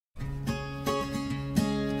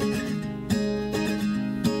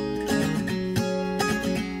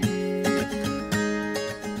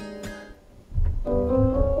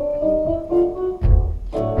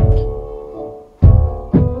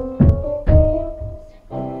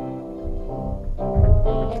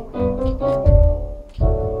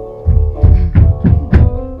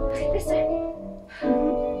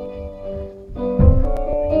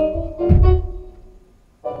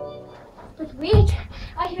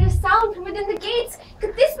in the gates.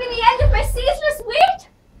 Could this be the end of my ceaseless wait?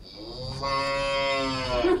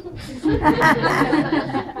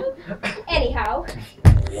 Anyhow.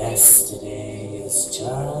 Yesterday is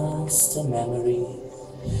just a memory.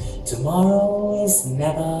 Tomorrow is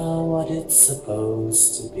never what it's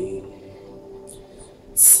supposed to be.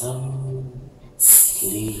 So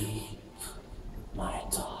sleep, my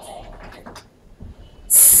darling.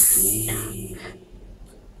 Sleep.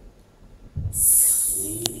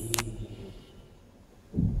 Sleep.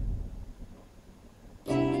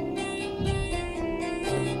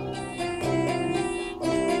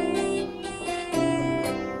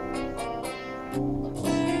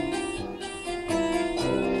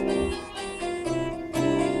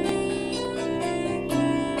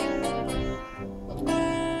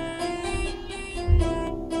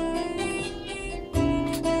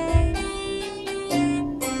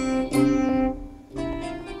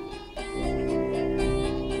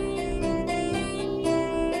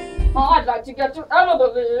 I'd like to get to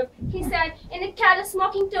Ever He said in a callous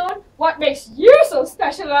mocking tone. What makes you so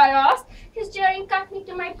special, I asked? His jeering cut me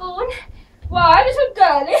to my bone. Why, little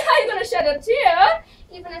girlie, are you going to shed a tear?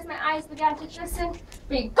 Even as my eyes began to glisten.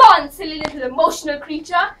 Be gone, silly little emotional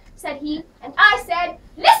creature, said he, and I said,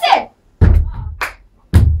 listen!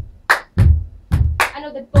 I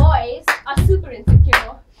know that boys are super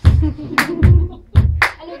insecure.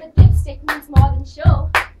 I know that lipstick means more than show.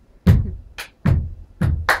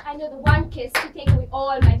 I know the one kiss could take away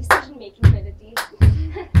all my decision-making abilities.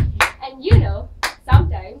 And you know,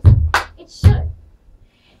 sometimes it should.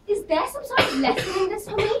 Is there some sort of lesson in this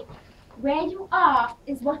for me? Where you are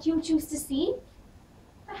is what you choose to see?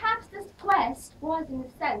 Perhaps this quest was, in a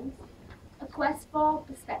sense, a quest for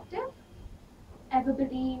perspective? Ever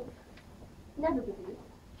believe, never believe.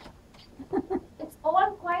 It's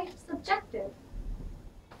all quite subjective.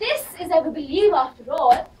 This is ever believe after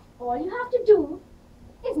all. All you have to do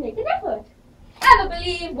is make an effort. Ever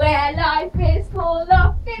believe where life is full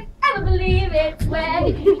of it? Ever believe it's where